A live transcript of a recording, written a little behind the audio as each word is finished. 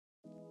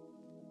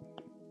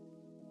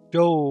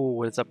Yo,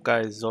 what's up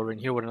guys? Zolrain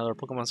here with another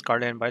Pokemon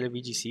Scarlet and Violet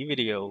VGC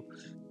video.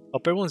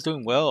 Hope everyone's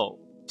doing well.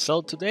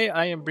 So today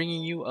I am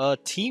bringing you a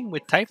team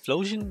with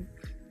Typhlosion,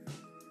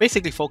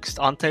 basically focused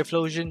on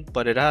Typhlosion,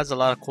 but it has a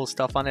lot of cool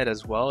stuff on it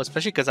as well,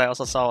 especially because I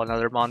also saw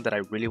another mon that I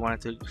really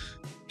wanted to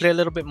play a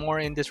little bit more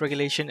in this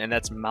regulation, and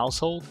that's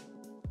Mousehold.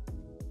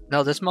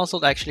 Now this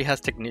Mousehold actually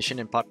has Technician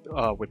and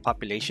with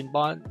Population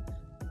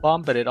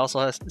Bomb, but it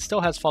also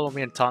still has Follow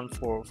Me and Taunt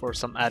for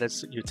some added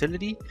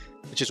utility,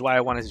 which is why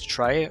I wanted to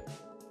try it.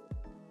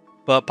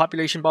 But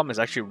Population Bomb is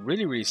actually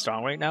really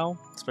strong right now,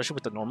 especially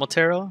with the normal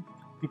Terra.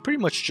 You pretty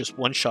much just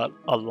one-shot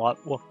a lot.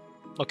 Well,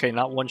 okay,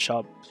 not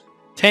one-shot,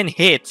 10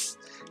 hits,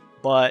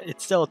 but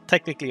it's still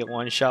technically a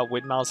one-shot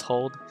with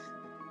Mousehold,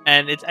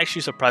 and it's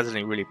actually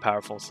surprisingly really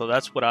powerful. So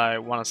that's what I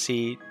want to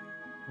see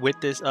with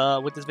this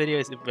video,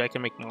 is if I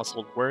can make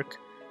Mousehold work.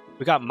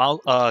 We got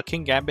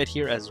King Gambit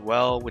here as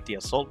well with the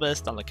Assault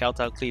Vest on the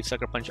Kowtow, Cleave,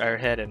 Sucker Punch,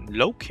 Airhead, and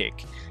Low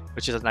Kick,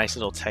 which is a nice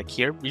little tech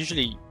here.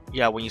 Usually,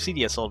 yeah, when you see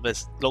the Assault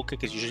Vest, Low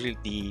Kick is usually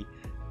the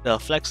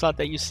flex slot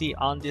that you see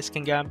on this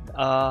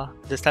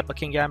this type of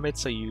King Gambit.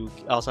 So you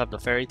also have the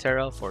Fairy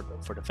Terra for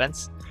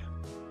defense.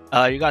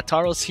 You got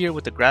Tauros here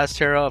with the Grass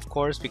Terra, of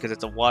course, because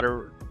it's a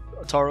water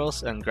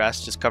Tauros and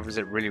grass just covers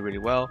it really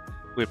well.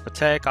 With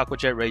Protect, Aqua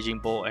Jet, Raging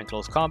Bolt, and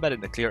Close Combat,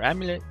 and the Clear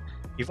Amulet.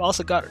 You've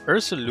also got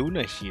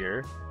Ursaluna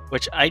here,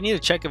 which I need to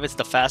check if it's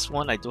the fast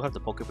one. I do have the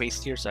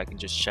Pokepaste here, so I can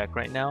just check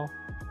right now.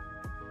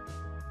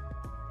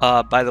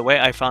 By the way,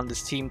 I found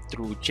this team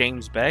through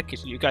James Beck.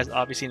 You guys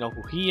obviously know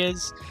who he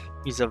is.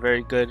 He's a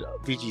very good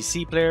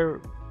VGC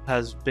player,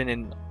 has been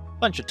in a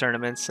bunch of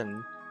tournaments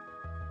and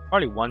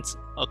probably once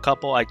a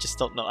couple. I just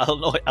don't know. I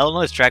don't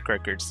know his track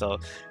record, so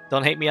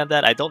don't hate me on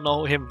that. I don't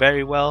know him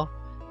very well.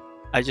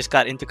 I just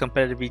got into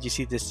competitive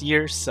VGC this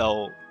year,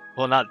 so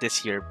well, not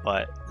this year,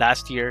 but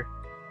last year.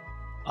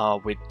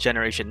 With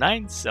Generation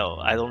 9, so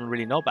I don't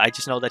really know, but I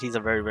just know that he's a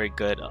very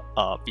good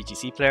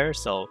VGC player.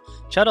 So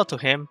shout out to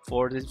him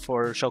for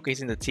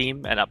showcasing the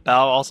team, and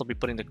I'll also be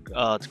putting the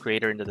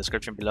creator in the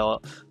description below,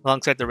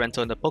 alongside the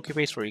rental and the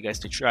Pokepaste for you guys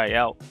to try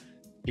out,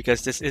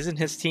 because this isn't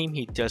his team,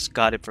 he just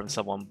got it from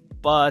someone.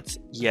 But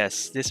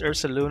yes, this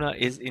Ursaluna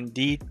is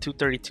indeed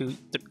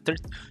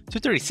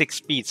 236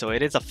 speed, so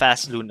it is a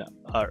fast Luna,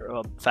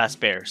 or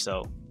fast bear,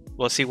 so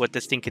we'll see what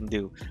this thing can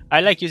do.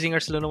 I like using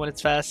Ursaluna when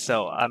it's fast,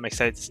 so I'm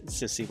excited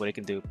to see what it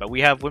can do. But we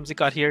have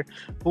Whimsicott here,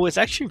 who is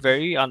actually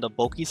very on the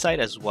bulky side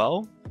as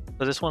well.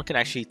 So this one can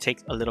actually take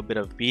a little bit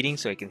of beating,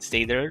 so it can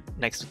stay there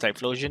next to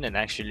Typhlosion and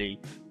actually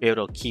be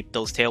able to keep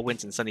those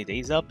Tailwinds and Sunny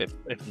Days up if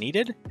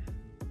needed.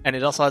 And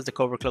it also has the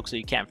Cobra Cloak, so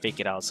you can't fake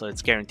it out, so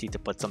it's guaranteed to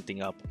put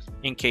something up.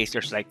 In case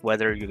there's like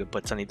weather, you can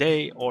put Sunny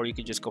Day, or you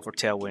can just go for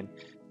Tailwind.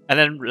 And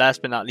then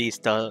last but not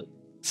least, the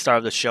star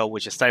of the show,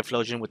 which is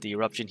Typhlosion with the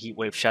Eruption, Heat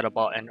Wave, Shadow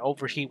Ball, and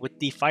Overheat with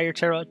the Fire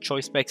Terra,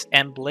 Choice Specs,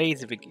 and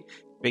Blaze if it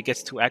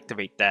gets to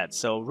activate that.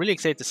 So really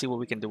excited to see what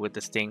we can do with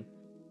this thing.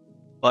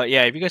 But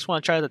yeah, if you guys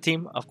want to try the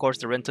team, of course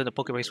the rental and the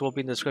Pokepaste will be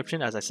in the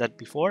description, as I said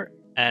before.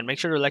 And make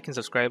sure to like and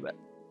subscribe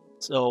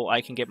so I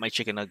can get my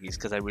chicken nuggies,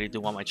 because I really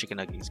do want my chicken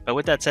nuggies. But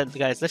with that said,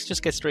 guys, let's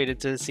just get straight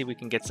into see if we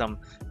can get some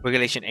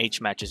Regulation H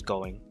matches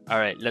going.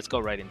 Alright, let's go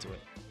right into it.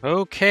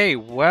 Okay,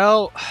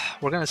 well,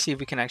 we're gonna see if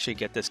we can actually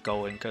get this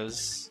going,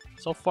 because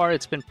so far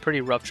it's been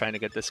pretty rough trying to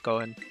get this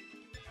going.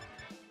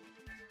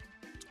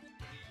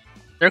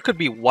 There could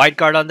be Wide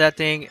Guard on that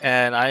thing,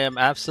 and I am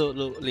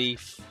absolutely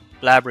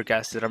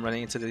flabbergasted I'm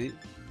running into the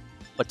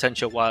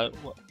potential wild.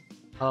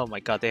 Oh my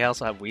god, they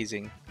also have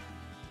Wheezing.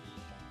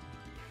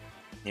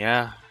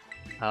 Yeah,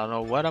 I don't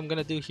know what I'm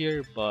gonna do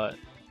here, but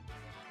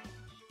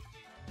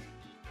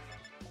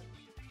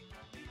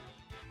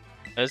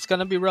it's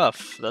gonna be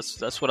rough.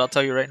 That's what I'll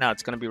tell you right now.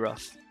 It's gonna be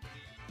rough.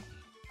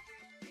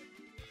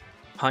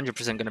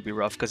 100% gonna be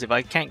rough, because if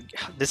I can't,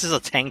 this is a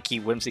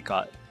tanky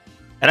Whimsicott,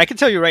 and I can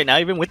tell you right now,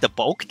 even with the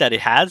bulk that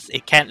it has,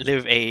 it can't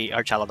live a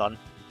Archaludon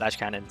Flash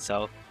Cannon.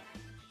 So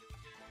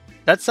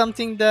that's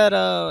something that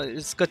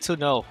is good to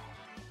know.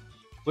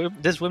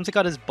 This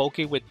Whimsicott is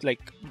bulky with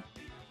like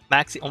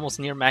max, almost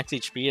near max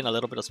HP and a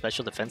little bit of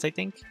special defense. I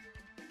think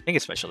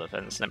it's special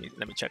defense. Let me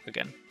check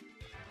again.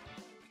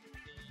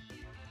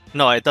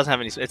 No, it doesn't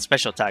have any. It's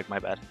special attack. My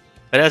bad.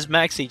 It has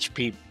max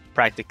HP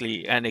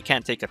practically, and it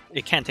can't take a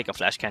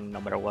Flash Cannon no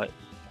matter what.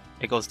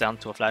 It goes down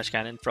to a Flash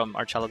Cannon from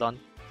Archaludon.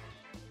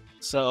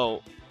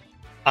 So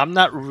I'm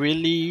not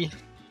really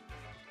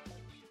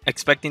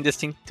expecting this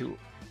thing to,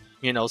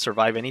 you know,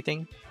 survive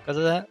anything because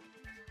of that.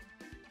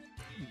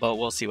 But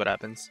we'll see what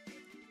happens.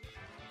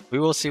 We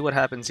will see what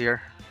happens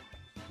here.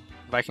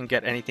 If I can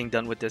get anything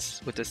done with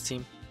this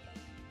team.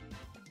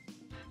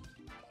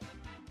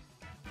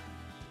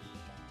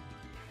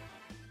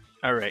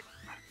 All right.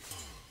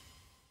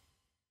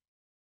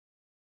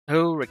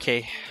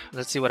 Okay,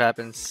 let's see what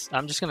happens.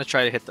 I'm just gonna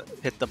try to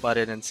hit the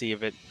button and see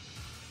if it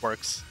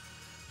works.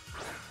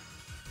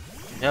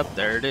 Yep,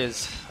 there it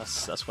is.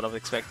 That's what I was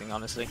expecting,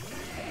 honestly.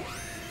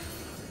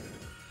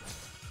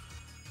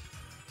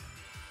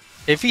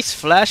 If he's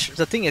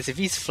the thing is, if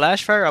he's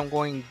Flash Fire, I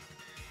don't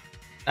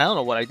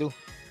know what I do.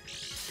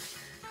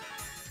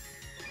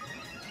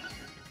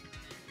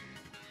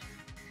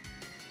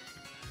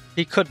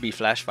 He could be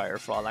Flash Fire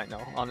for all I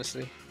know,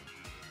 honestly.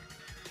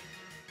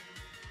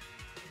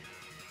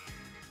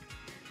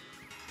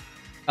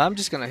 I'm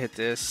just gonna hit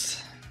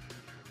this.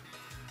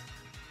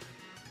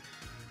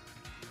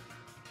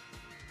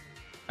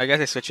 I guess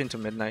I switch into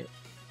Midnight.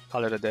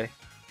 Call it a day.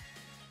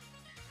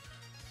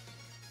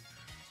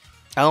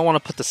 I don't want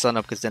to put the sun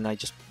up because then I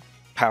just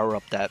power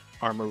up that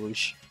Armor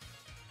Rouge.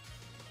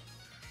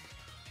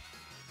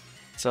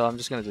 So I'm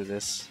just gonna do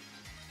this.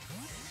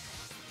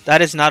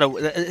 That is not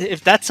a.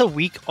 If that's a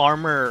weak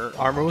Armor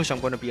Rouge, I'm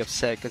gonna be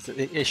upset because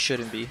it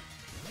shouldn't be.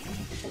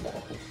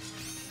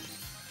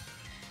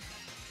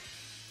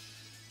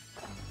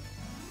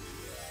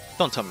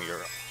 Don't tell me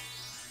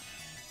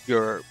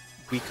you're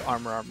weak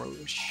Armor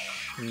Rouge.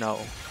 No.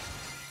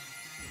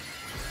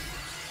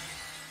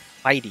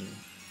 Fighting.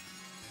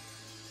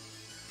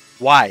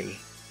 Why?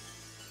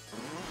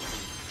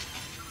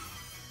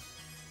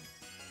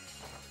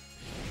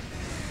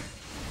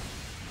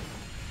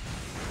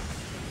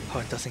 Oh,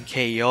 it doesn't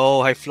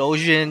KO.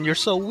 Hyphlosion, you're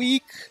so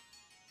weak.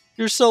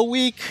 You're so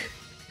weak.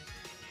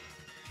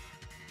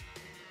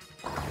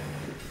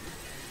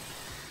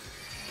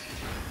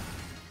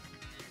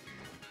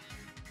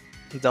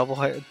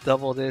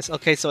 Double this.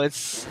 Okay, so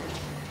it's.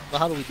 Well,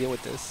 how do we deal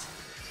with this?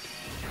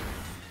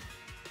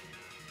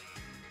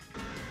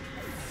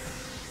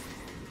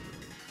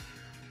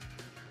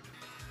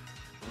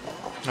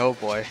 Oh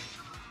boy.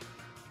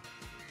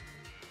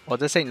 Well,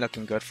 this ain't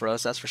looking good for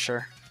us, that's for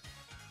sure.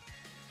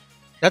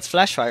 That's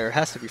Flash Fire. It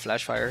has to be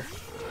Flash Fire.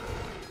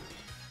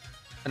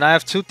 And I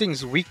have two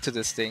things weak to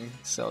this thing,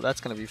 so that's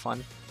gonna be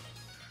fun.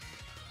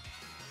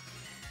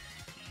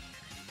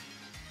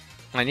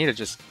 I need to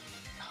just...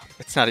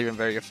 It's not even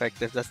very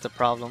effective, that's the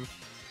problem.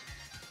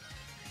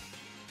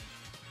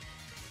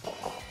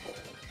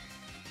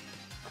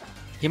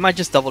 He might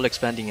just double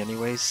expanding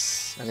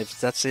anyways, and if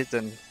that's it,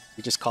 then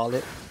we just call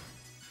it.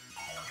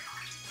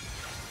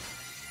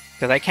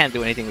 Because I can't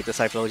do anything with this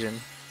Hyphlosion.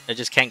 I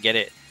just can't get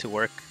it to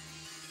work.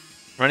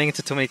 Running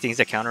into too many things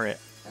that counter it.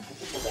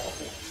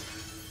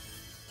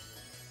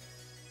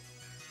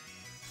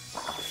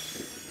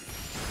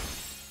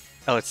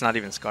 Oh, it's not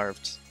even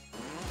scarfed.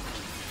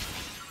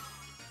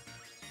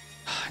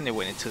 And it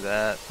went into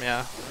that,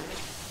 yeah.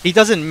 He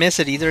doesn't miss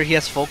it either. He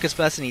has Focus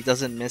Blast and he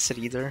doesn't miss it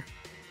either.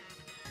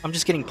 I'm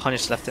just getting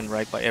punished left and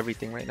right by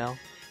everything right now.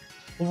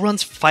 Who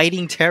runs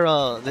Fighting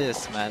Terra?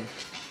 This, man.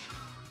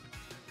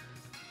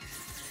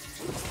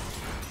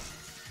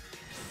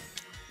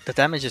 The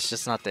damage is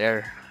just not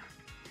there.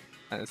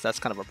 And that's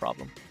kind of a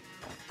problem.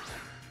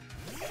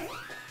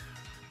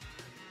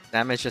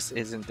 Damage just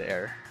isn't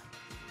there.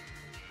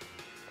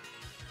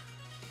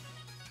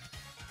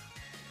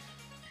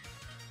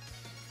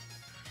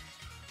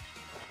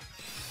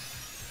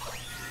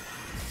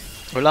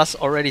 We lost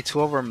already 2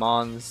 of our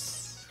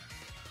Mons.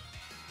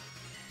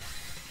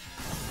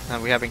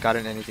 And we haven't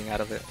gotten anything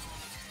out of it.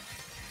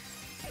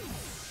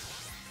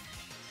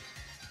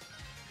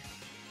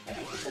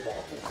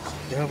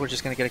 Yeah, we're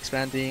just gonna get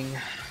expanding.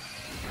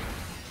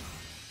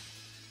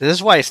 This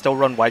is why I still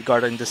run Wide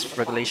Guard in this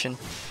regulation.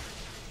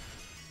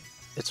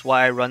 It's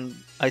why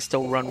I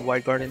still run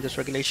Wide Guard in this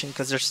regulation,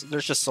 because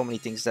there's just so many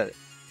things that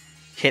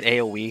hit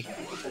AoE.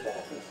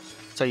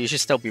 So you should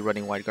still be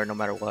running Wide Guard no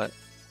matter what.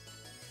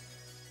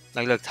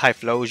 Like look,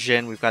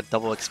 Hyphlosion, we've got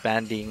double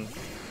expanding.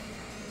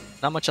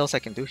 Not much else I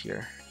can do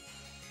here.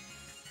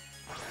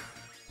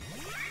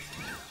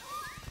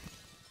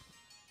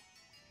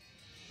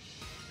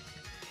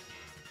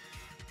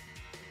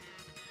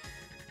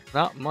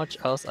 Not much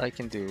else I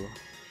can do.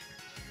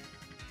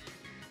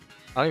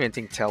 I don't even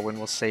think Tailwind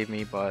will save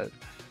me, but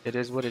it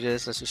is what it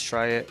is. Let's just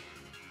try it.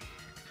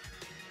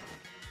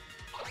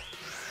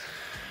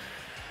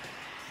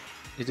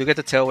 You do get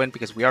the Tailwind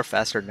because we are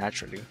faster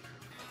naturally.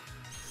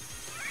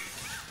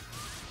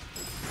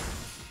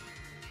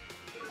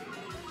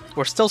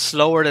 We're still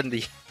slower than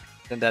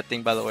that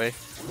thing, by the way.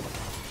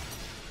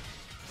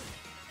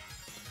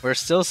 We're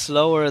still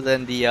slower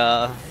than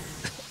the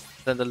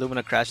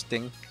Lumina Crash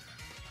thing.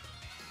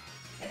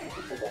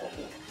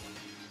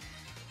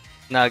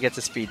 Now it gets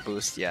a speed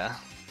boost, yeah.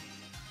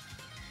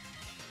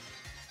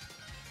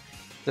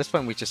 At this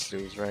point we just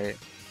lose, right?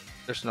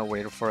 There's no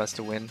way for us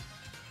to win.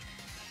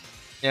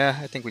 Yeah,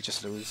 I think we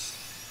just lose.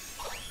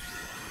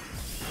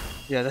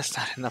 Yeah, that's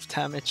not enough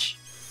damage.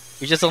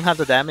 We just don't have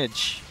the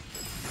damage.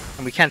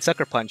 And we can't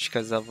Sucker Punch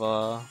because of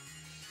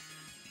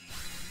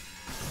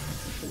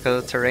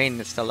the terrain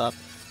is still up.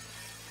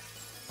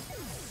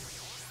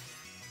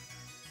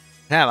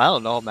 Damn, I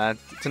don't know, man.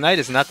 Tonight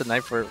is not the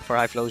night for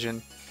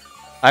Hyphlosion.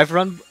 I've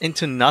run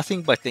into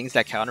nothing but things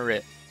that counter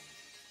it.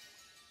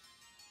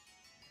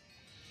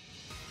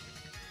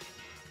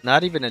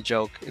 Not even a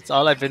joke. It's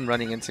all I've been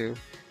running into.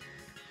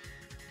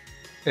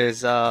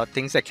 Is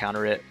things that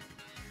counter it.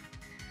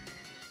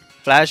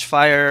 Flash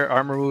Fire,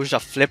 Armor Rouge, a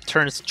Flip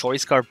Turns,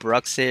 Choice Guard,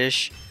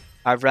 Bruxish.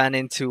 I've ran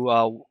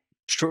into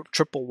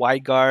triple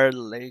Wide Guard,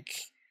 like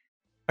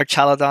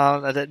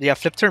Archaladon. Yeah,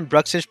 Flip Turn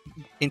Bruxish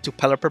into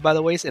Pelipper, by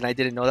the way, and I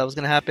didn't know that was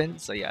gonna happen.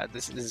 So yeah,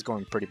 this is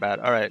going pretty bad.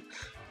 All right.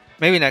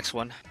 Maybe next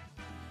one.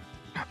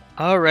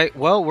 Alright,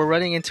 well, we're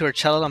running into our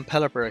Chaladon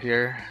Pelipper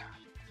here.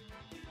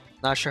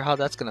 Not sure how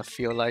that's gonna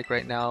feel like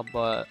right now,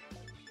 but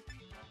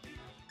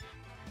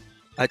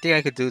I think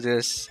I could do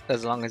this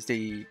as long as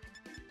they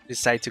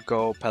decide to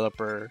go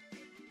Pelipper.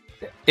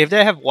 If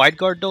they have Wide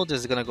Guard though, this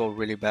is gonna go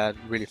really bad,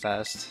 really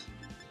fast.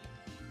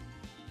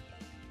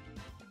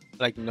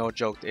 Like, no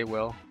joke, they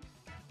will.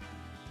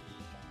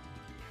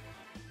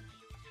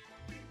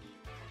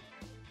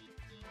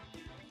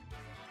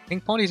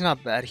 Pink Pony's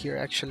not bad here,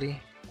 actually.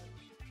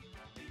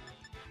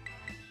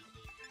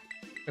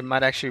 It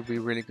might actually be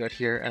really good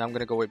here, and I'm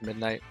gonna go with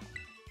Midnight.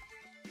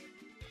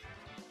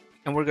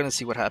 And we're gonna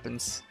see what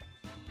happens.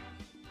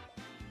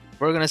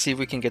 We're gonna see if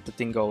we can get the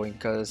thing going,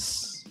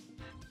 because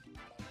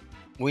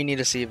we need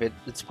to see if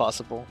it's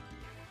possible.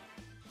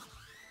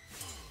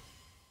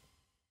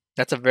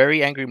 That's a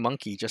very angry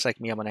monkey, just like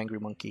me, I'm an angry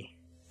monkey.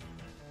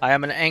 I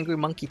am an angry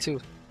monkey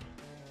too.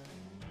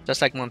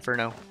 Just like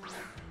Monferno.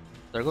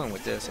 They're going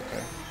with this,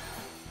 okay.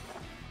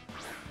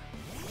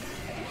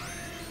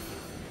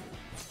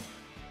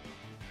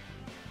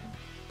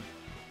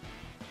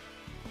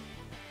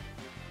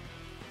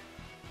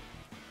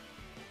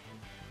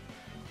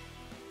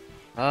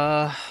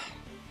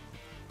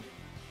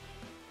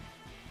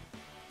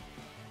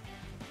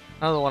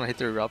 I don't want to hit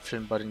the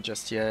eruption button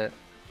just yet.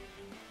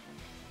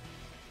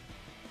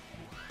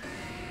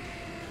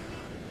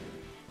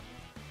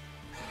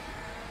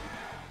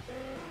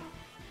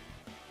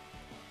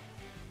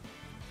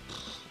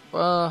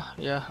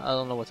 Yeah, I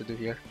don't know what to do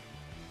here.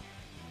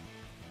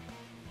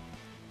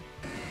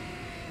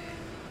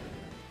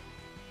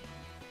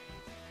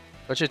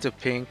 Switch it to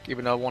pink,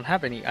 even though I won't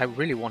have any. I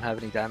really won't have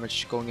any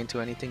damage going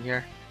into anything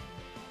here.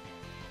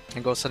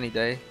 And go Sunny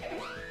Day.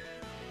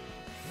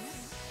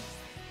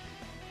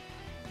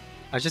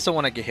 I just don't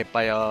want to get hit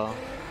by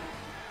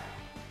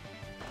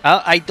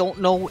I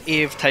don't know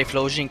if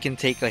Hyphlosion can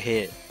take a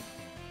hit.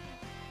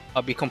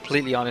 I'll be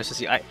completely honest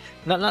with you.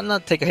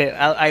 Not take a hit.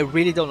 I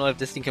really don't know if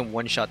this thing can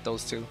one-shot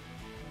those two.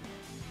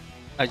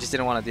 I just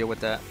didn't want to deal with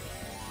that.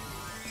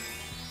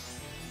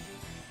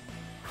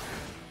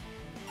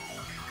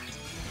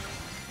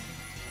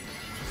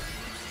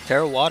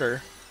 Terra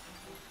Water.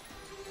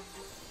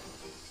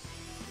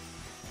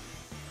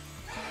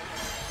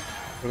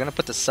 We're gonna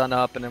put the sun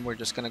up, and then we're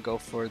just gonna go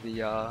for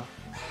the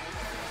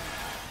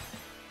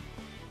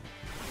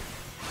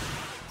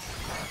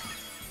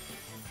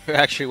We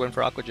actually went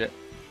for Aqua Jet.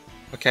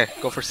 Okay,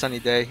 go for Sunny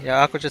Day.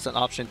 Yeah, Aqua Jet's an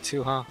option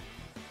too, huh?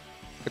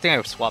 Good thing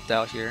I swapped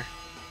out here.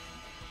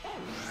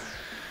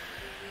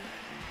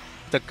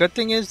 The good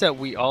thing is that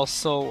we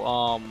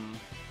also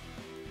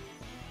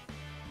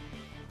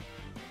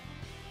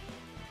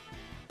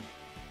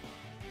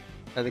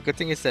the good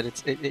thing is that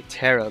it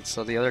Terra'd,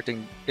 so the other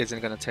thing isn't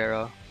gonna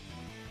Terra.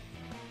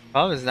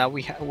 Problem is now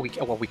we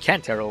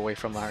can Terra away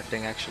from our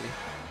thing actually.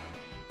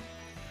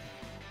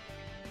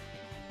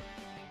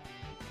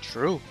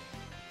 True.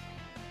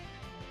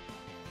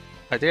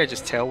 I think I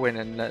just Tailwind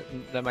and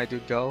let my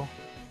dude go.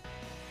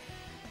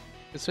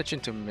 Let's switch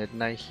into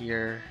Midnight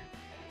here.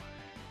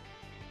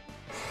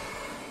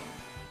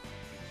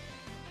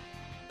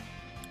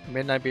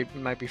 Midnight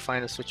might be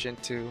fine to switch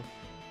into.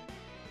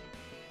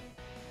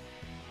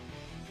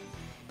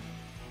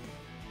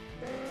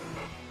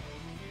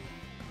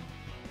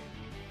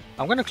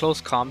 I'm gonna close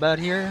combat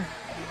here.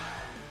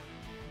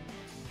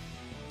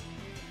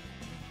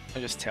 I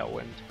just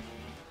Tailwind.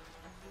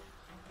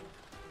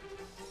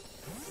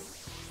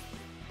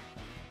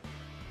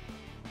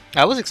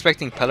 I was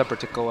expecting Pelipper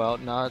to go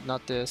out,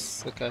 not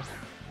this. Okay.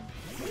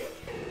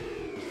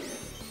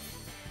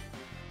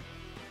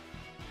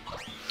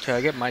 Okay,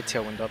 I get my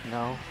Tailwind up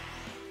now.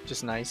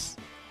 Just nice.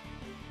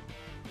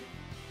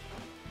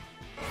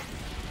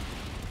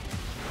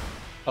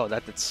 Oh,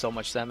 that did so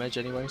much damage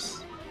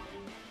anyways.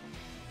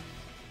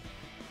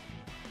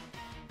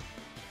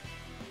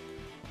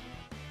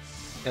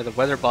 Yeah, the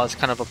weather ball is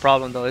kind of a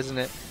problem though, isn't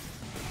it?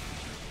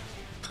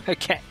 I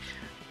can't.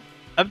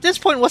 At this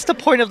point, what's the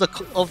point of the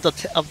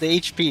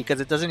HP? Because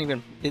it doesn't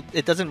even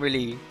it doesn't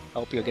really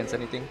help you against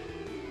anything.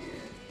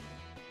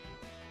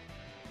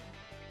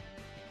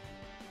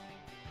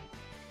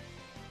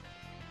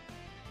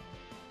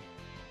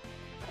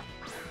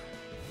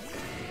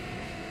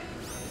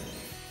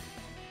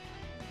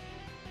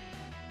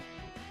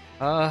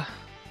 I'm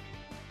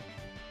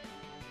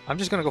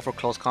just gonna go for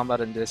close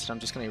combat in this. And I'm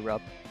just gonna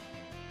erupt.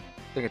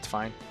 I think it's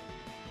fine.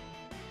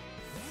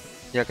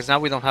 Yeah, because now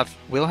we don't have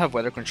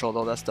weather control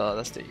though. That's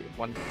the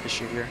one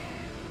issue here.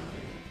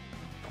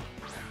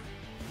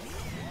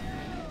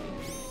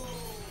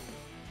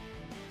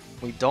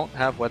 We don't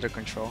have weather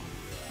control.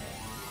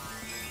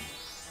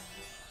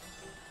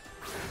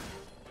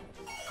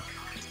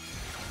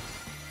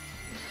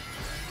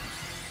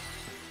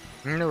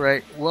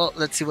 Alright, well,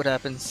 let's see what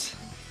happens.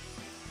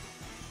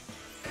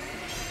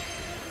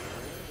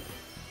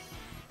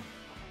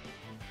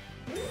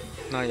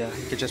 Oh yeah,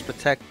 you could just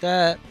protect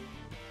that.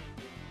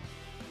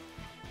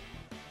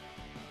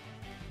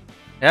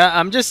 Yeah,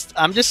 I'm just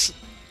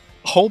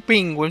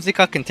hoping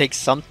Whimsicott can take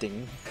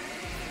something.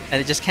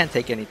 and it just can't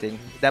take anything.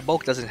 That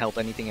bulk doesn't help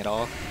anything at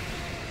all.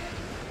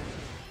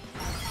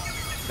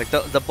 Like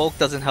the bulk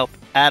doesn't help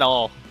at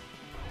all.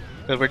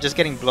 But we're just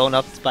getting blown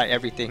up by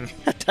everything.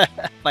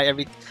 By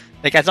every,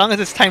 like as long as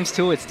it's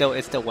 ×2,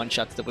 it's still one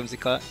shots the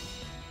Whimsicott.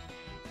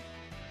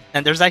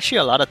 And there's actually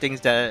a lot of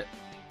things that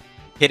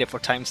hit it for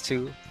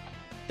 ×2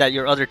 that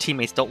your other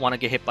teammates don't want to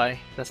get hit by.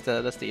 That's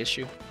the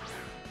issue.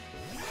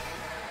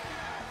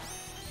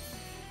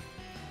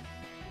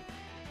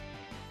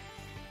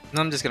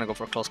 I'm just gonna go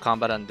for close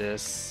combat on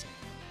this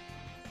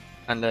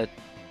and let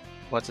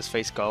what's his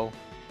face go.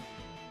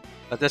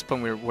 At this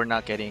point, we're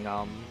not getting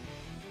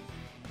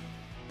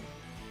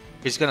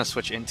He's gonna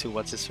switch into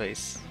what's his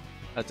face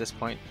at this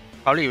point.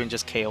 Probably even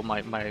just KO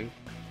my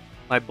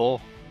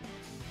bull.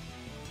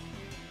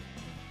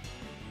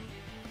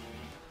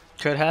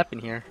 Could happen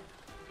here.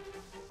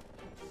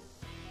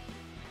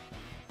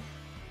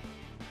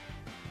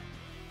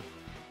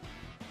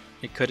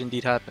 It could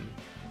indeed happen.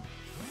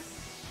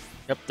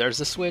 Yep, there's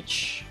the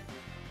switch.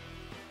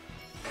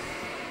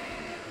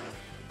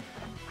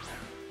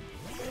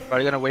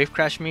 Probably gonna wave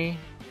crash me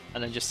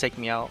and then just take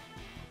me out.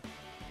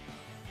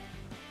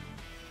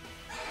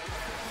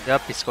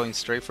 Yep, he's going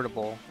straight for the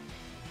bull.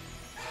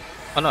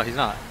 Oh no, he's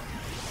not.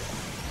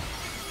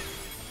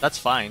 That's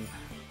fine.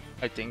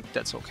 I think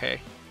that's okay.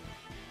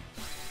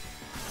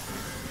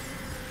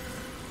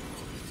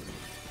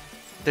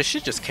 They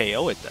should just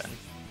KO it then.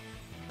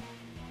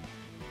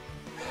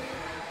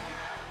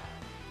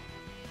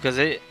 Because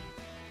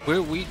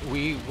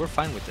we're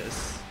fine with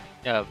this.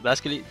 Yeah,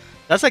 basically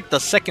that's like the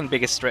second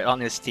biggest threat on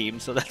his team,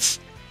 so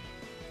that's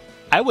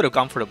I would have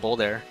gone for the bull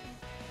there.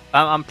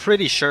 I'm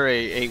pretty sure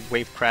a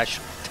wave crash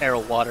Terra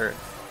Water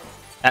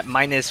at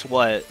minus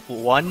what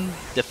 1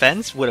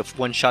 defense would have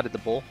one-shotted the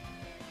bull.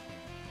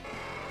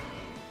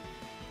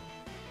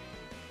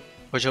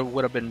 Which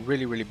would have been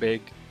really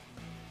big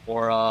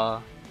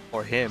for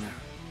him.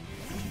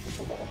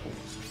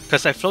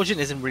 Because Hyphlosion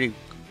isn't really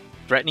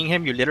threatening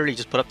him, you literally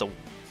just put up the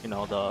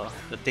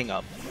the thing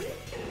up.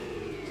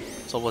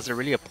 So was there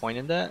really a point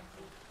in that?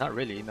 Not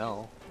really,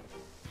 no.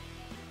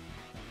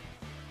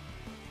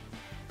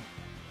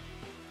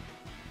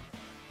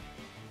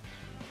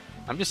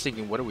 I'm just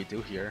thinking, what do we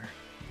do here?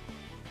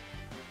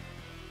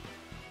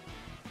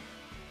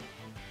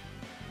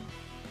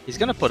 He's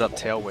gonna put up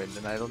Tailwind,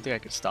 and I don't think I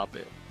can stop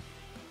it.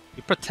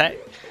 You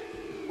protect.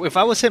 If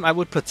I was him, I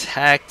would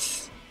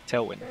protect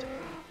Tailwind,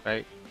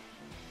 right?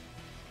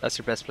 That's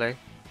your best play.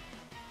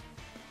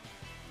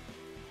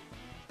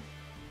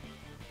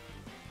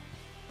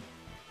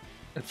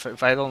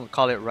 If I don't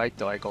call it right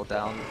though, I go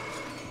down.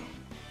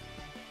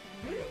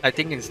 I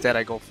think instead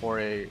I go for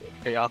a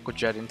Aqua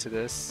Jet into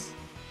this.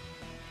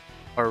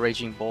 Or a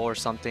Raging Bull or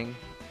something.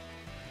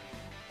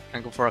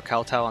 And go for a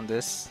Kowtow on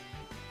this.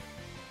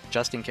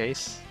 Just in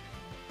case.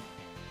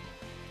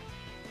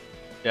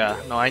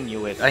 Yeah, no, I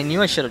knew it. I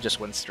knew I should have just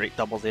went straight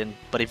doubled in.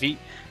 But if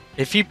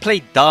he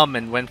played dumb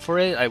and went for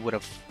it, I would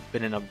have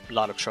been in a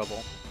lot of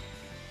trouble.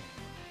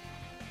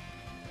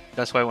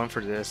 That's why I went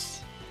for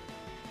this.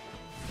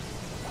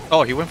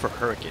 Oh, he went for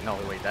Hurricane. No,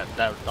 wait,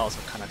 that also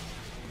kind of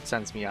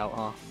sends me out,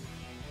 huh?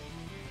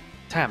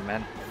 Damn,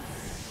 man.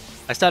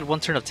 I still had 1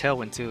 turn of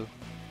Tailwind, too.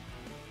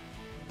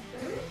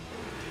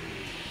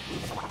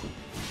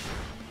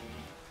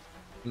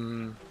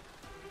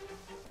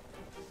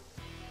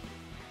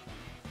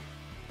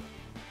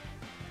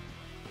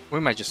 We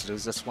might just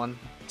lose this one,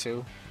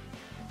 too.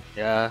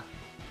 Yeah.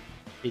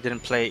 He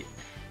didn't play...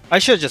 I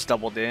should have just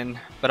doubled in,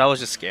 but I was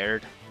just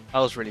scared. I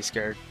was really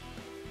scared.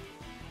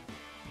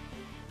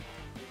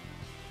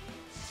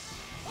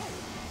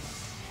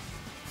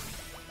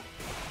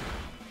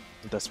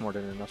 That's more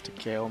than enough to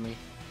KO me.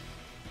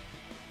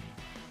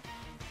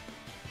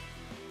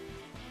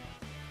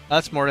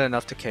 That's more than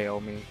enough to KO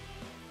me.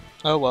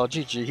 Oh well,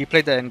 GG. He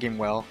played the endgame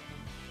well.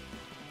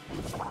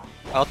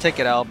 I'll take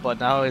it out, but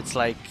now it's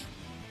like...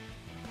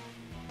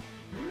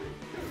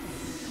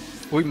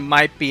 we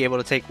might be able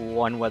to take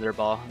 1 Weather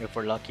Ball if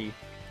we're lucky.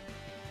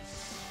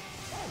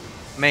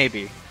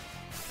 Maybe.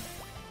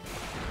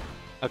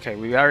 Okay,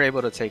 we are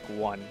able to take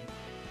 1.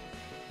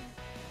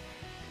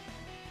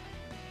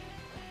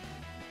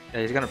 Yeah,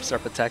 he's gonna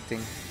start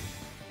protecting.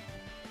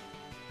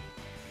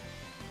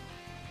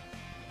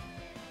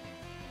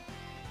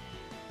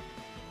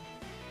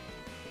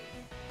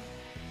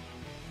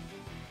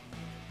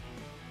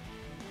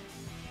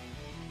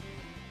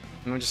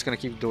 I'm just gonna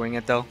keep doing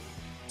it though.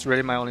 It's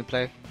really my only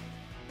play.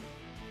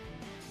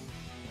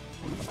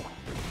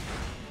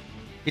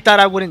 He thought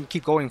I wouldn't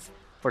keep going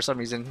for some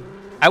reason.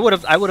 I would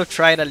have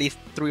tried at least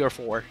 3 or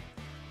 4.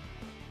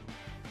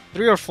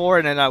 3 or 4,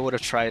 and then I would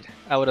have tried.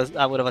 I would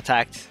have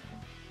attacked.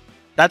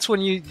 That's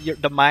when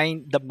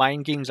the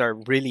mind games are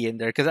really in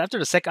there. Because after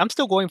the second, I'm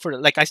still going for,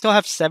 like, I still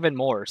have 7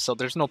 more, so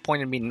there's no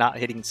point in me not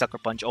hitting Sucker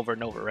Punch over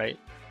and over, right?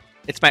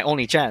 It's my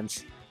only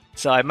chance,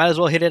 so I might as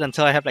well hit it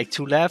until I have like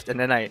 2 left, and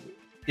then I,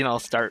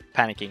 start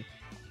panicking.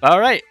 All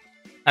right,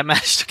 I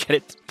managed to get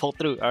it pulled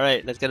through. All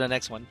right, let's get the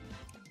next one.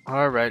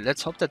 All right,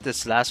 let's hope that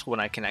this last one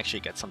I can actually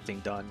get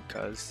something done,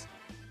 because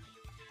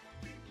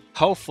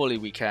Hopefully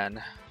we can.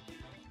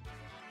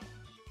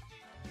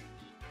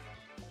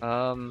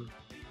 What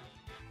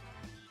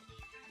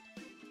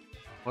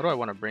do I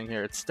want to bring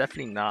here? It's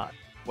definitely not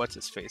what's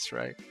his face,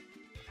 right?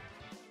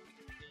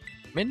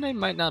 Midnight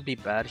might not be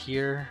bad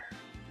here.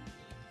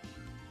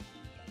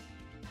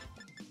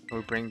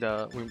 We bring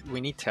the we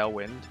need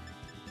Tailwind.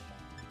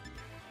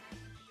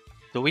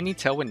 Do we need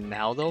Tailwind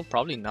now though?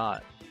 Probably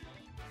not.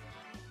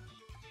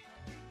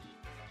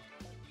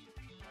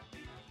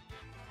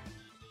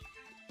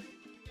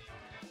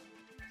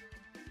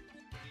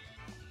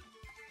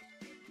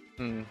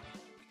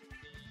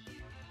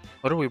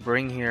 What do we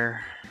bring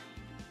here?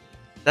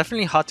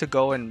 Definitely hot to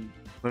go and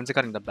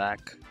Whimsicott in the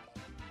back.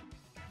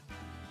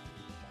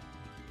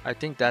 I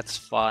think that's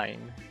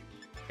fine.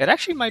 It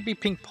actually might be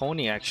Pink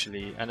Pony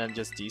actually, and then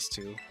just these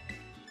two in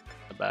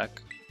the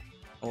back.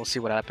 And we'll see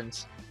what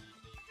happens.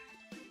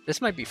 This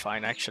might be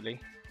fine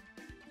actually.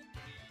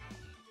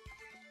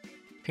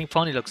 Pink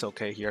Pony looks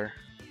okay here.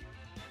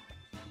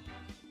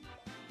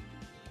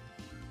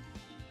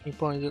 Pink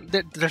Pony,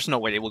 there's no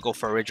way they will go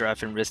for a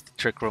Redraft and risk the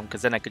Trick Room,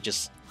 because then I could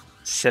just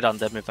sit on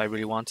them if I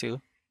really want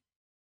to.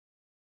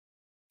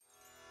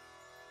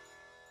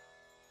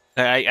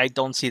 I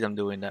don't see them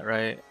doing that,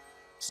 right?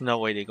 There's no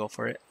way they go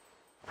for it.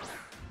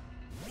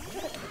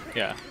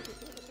 Yeah.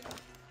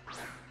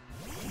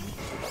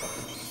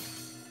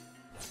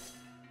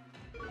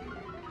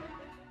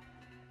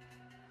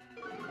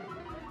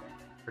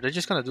 Are they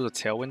just gonna do the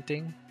Tailwind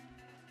thing?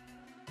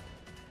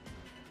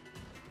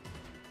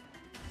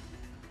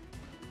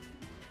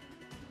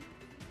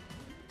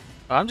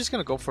 I'm just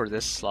gonna go for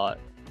this slot,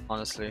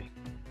 honestly.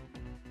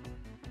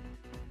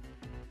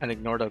 And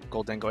ignore the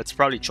Goldengo. It's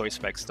probably choice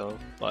specs though,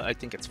 but I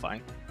think it's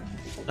fine.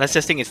 Unless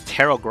this thing is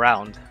Terra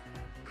Ground.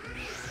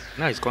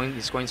 No, he's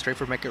going straight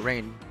for Make It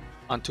Rain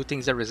on two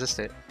things that resist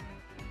it.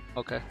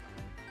 Okay.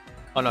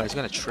 Oh no, he's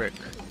gonna trick.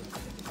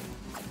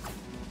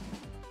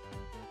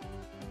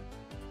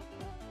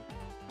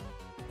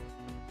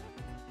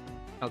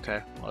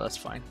 Okay, well that's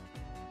fine.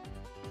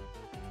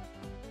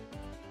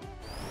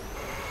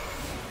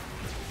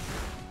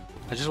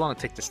 I just want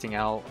to take this thing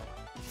out.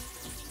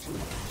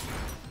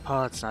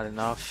 Oh, it's not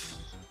enough.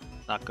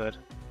 Not good.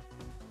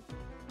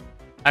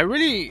 I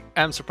really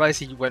am surprised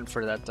he went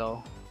for that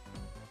though.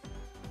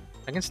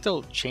 I can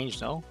still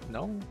change, no?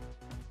 No?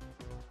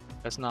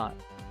 That's not.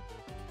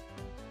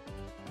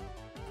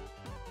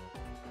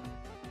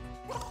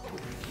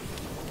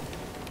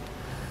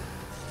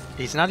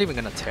 He's not even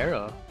gonna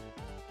Terra.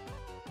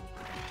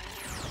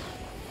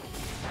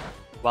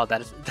 Wow,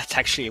 that's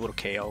actually able to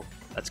KO.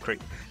 That's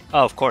great.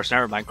 Oh, of course,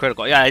 never mind.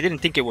 Critical. Yeah, I didn't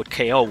think it would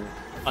KO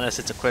unless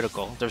it's a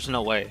critical. There's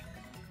no way.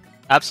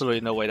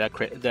 Absolutely no way that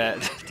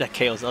that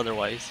KOs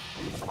otherwise.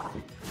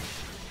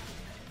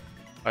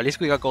 Or at least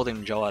we got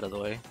Golden Joe out of the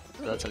way.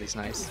 So that's at least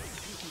nice.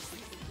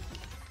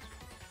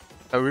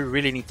 But we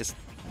really need this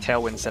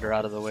Tailwind setter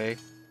out of the way.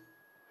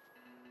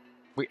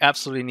 We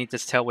absolutely need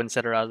this Tailwind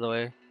setter out of the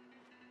way.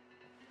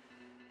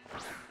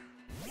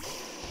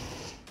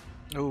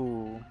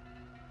 Ooh.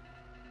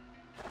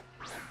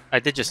 I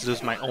did just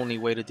lose my only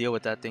way to deal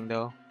with that thing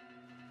though.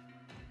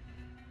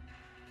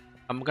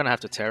 I'm gonna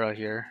have to Terra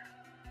here.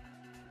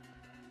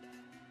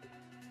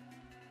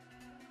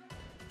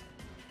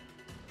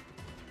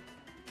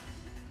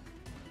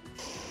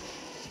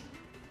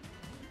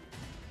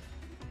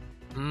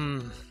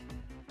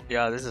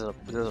 Yeah, this is a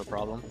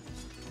problem.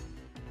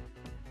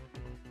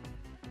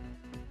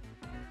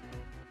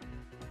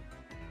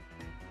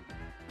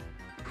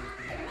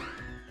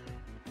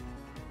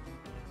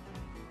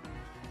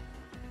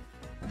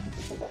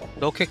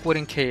 Low kick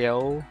wouldn't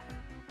KO.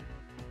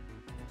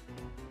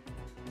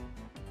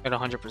 It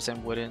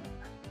 100% wouldn't.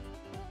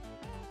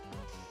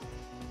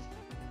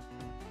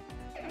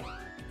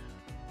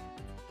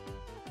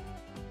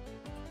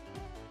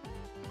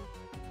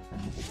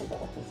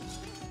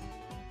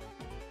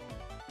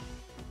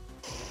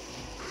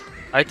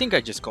 I think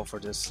I just go for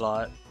this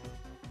slot.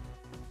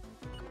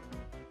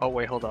 Oh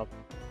wait, hold up.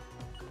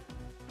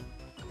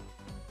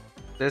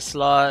 This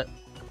slot,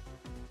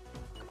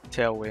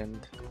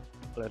 Tailwind,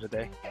 call it a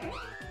day.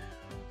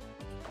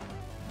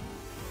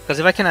 Because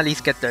if I can at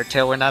least get their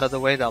Tailwind out of the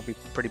way, that'll be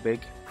pretty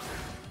big.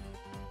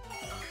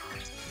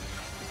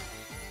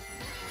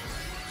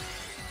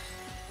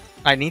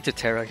 I need to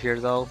Terra here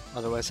though,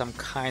 otherwise I'm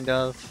kind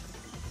of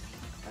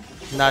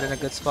not in a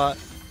good spot.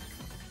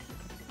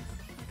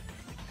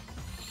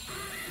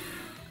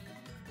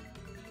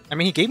 I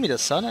mean, he gave me the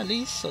sun at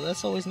least, so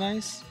that's always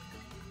nice.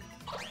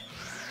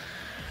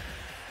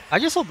 I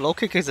just hope low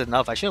kick is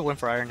enough. I should have went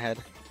for Iron Head.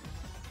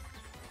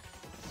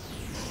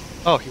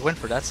 Oh, he went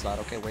for that slot.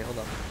 Okay, wait, hold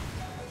up.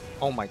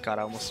 Oh my god,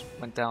 I almost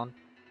went down.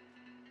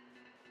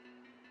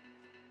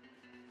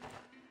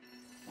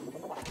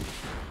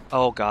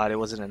 Oh god, it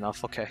wasn't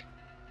enough. Okay.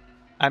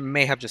 I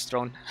may have just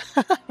thrown.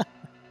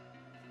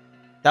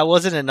 That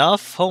wasn't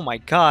enough? Oh my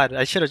god,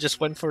 I should have just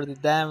went for the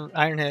damn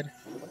Iron Head.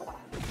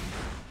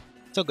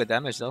 Still good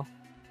damage though.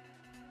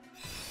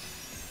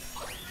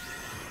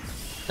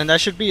 And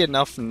that should be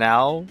enough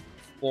now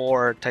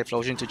for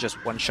Hyphlosion to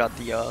just one-shot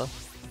the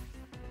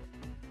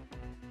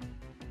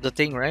the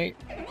thing, right?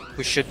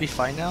 We should be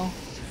fine now.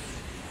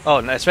 Oh,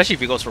 no, especially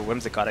if he goes for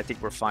Whimsicott, I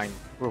think we're fine.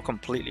 We're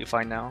completely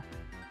fine now.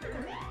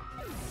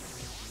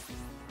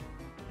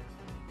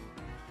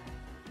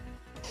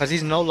 Because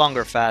he's no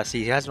longer fast.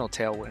 He has no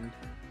Tailwind.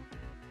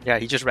 Yeah,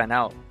 he just ran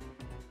out.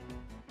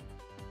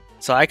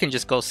 So I can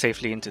just go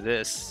safely into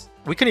this.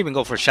 We can even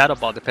go for Shadow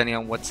Ball depending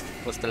on what's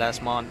the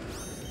last mon.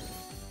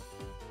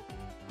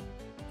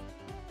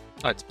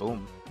 Oh, it's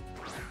Boom.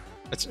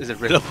 Is it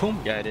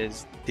Rillaboom? Yeah, it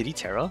is. Did he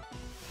Terra?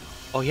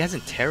 Oh, he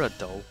hasn't Terra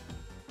though.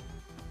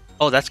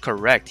 Oh, that's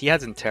correct. He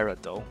hasn't Terra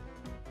though.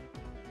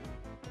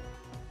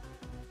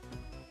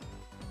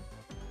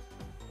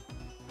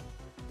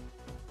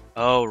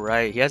 Oh,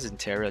 right. He hasn't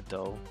Terra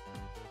though.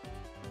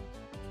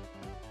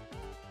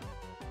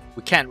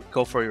 We can't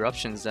go for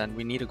Eruptions then.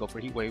 We need to go for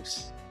Heat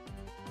Waves.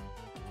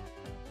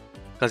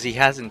 Because he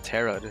hasn't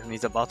Terra'd and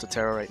he's about to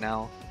Terra right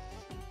now.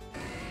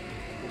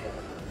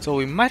 So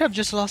we might have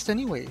just lost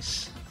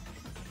anyways.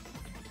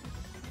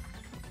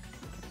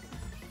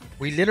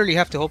 We literally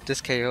have to hope this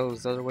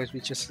KOs, otherwise we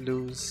just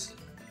lose.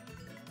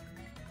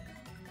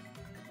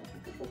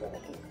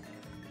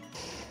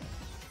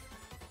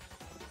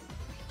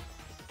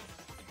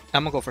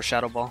 I'm gonna go for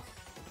Shadow Ball.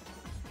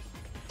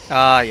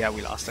 Yeah,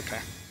 we lost, okay.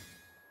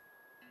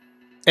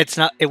 It's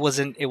not, it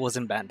wasn't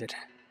banded.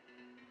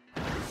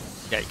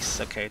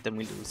 Yikes, okay, then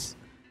we lose.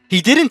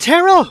 He didn't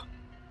Terra!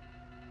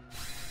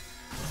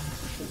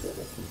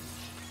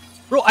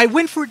 Bro, I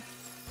went for...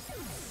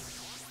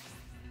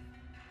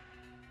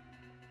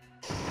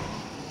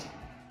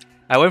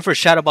 I went for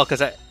Shadow Ball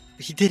because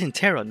he didn't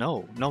Terra.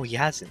 No, he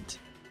hasn't.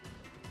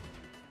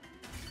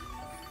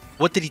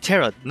 What did he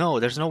Terra? No,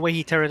 there's no way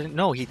he Terra.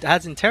 No, he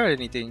hasn't Terra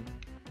anything.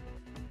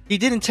 He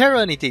didn't Terra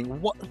anything.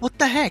 What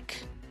the heck?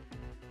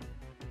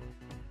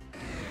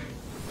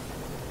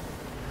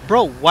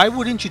 Bro, why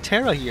wouldn't you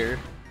Terra here?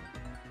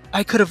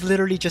 I could have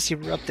literally just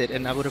erupted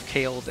and I would have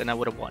KO'd and I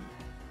would have won.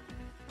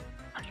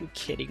 Are you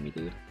kidding me,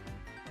 dude?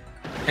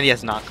 And he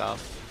has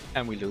knockoff.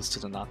 And we lose to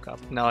the knockoff.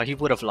 No, he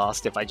would have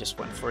lost if I just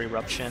went for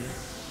Eruption.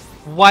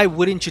 Why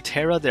wouldn't you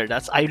Terra there?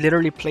 I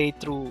literally played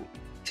through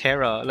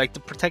Terra. Like, the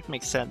Protect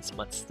makes sense,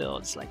 but still,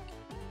 it's like...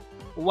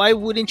 Why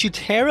wouldn't you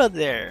Terra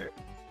there?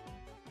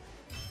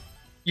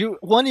 You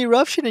one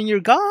Eruption and you're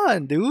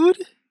gone, dude!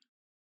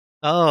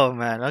 Oh,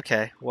 man,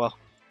 okay. Well,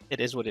 it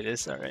is what it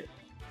is, alright.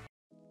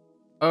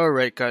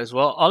 Alright, guys.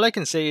 Well, all I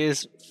can say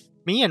is...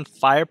 Me and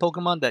Fire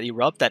Pokemon that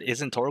Erupt that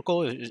isn't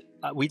Torkoal,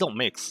 we don't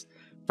mix.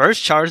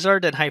 First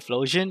Charizard and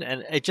Hyphlosion,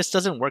 and it just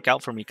doesn't work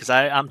out for me because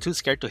I'm too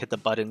scared to hit the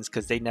buttons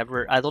because they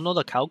never... I don't know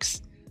the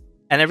calcs.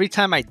 And every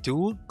time I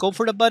do go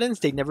for the buttons,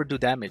 they never do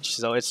damage.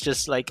 So it's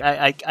just like,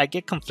 I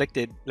get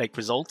conflicted like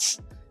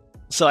results.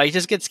 So I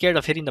just get scared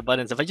of hitting the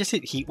buttons. If I just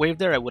hit Heat Wave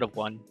there, I would have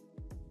won.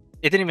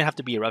 It didn't even have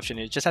to be Eruption.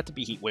 It just had to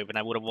be Heat Wave and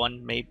I would have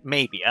won.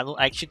 Maybe. I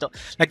actually don't...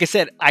 Like I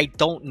said, I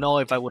don't know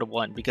if I would have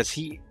won because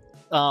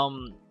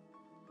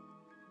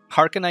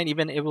Harknine,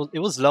 even it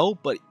was low,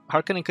 but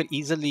Harknine could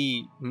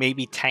easily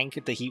maybe tank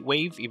the Heat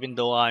Wave, even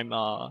though I'm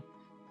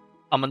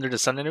under the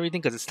sun and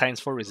everything, because it's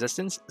 ×4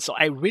 resistance. So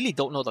I really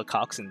don't know the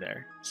cox in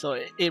there. So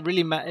it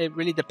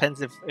really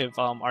depends if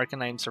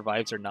Arcanine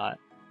survives or not.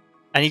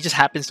 And he just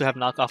happens to have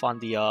knockoff on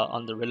the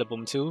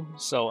Rillaboom too.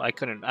 So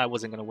I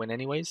wasn't gonna win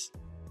anyways.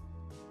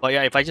 But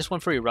yeah, if I just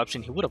went for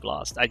Eruption, he would have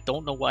lost. I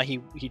don't know why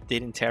he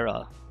didn't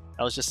Terra.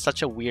 That was just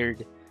such a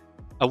weird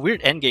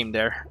end game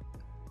there.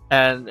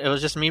 And it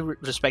was just me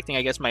respecting,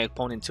 I guess, my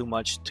opponent too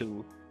much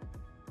to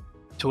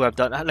have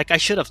done. Like,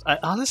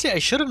 honestly, I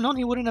should have known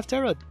he wouldn't have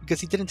Terra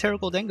because he didn't Terra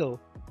Goldengo.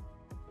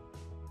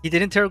 He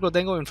didn't Terra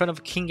Goldengo in front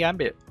of King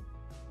Gambit.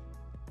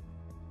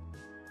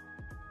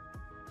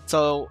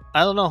 So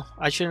I don't know.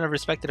 I shouldn't have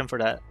respected him for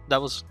that.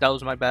 That was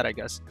my bad, I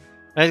guess.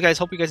 Anyways, guys,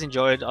 hope you guys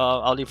enjoyed.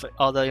 I'll leave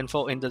all the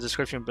info in the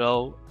description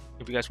below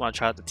if you guys want to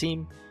try out the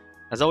team.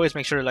 As always,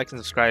 make sure to like and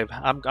subscribe.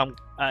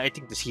 I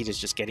think this heat is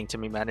just getting to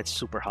me, man. It's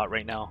super hot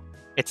right now.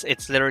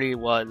 It's literally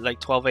what, like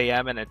 12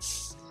 AM and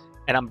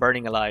I'm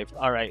burning alive.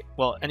 All right.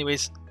 Well,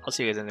 anyways, I'll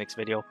see you guys in the next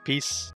video. Peace.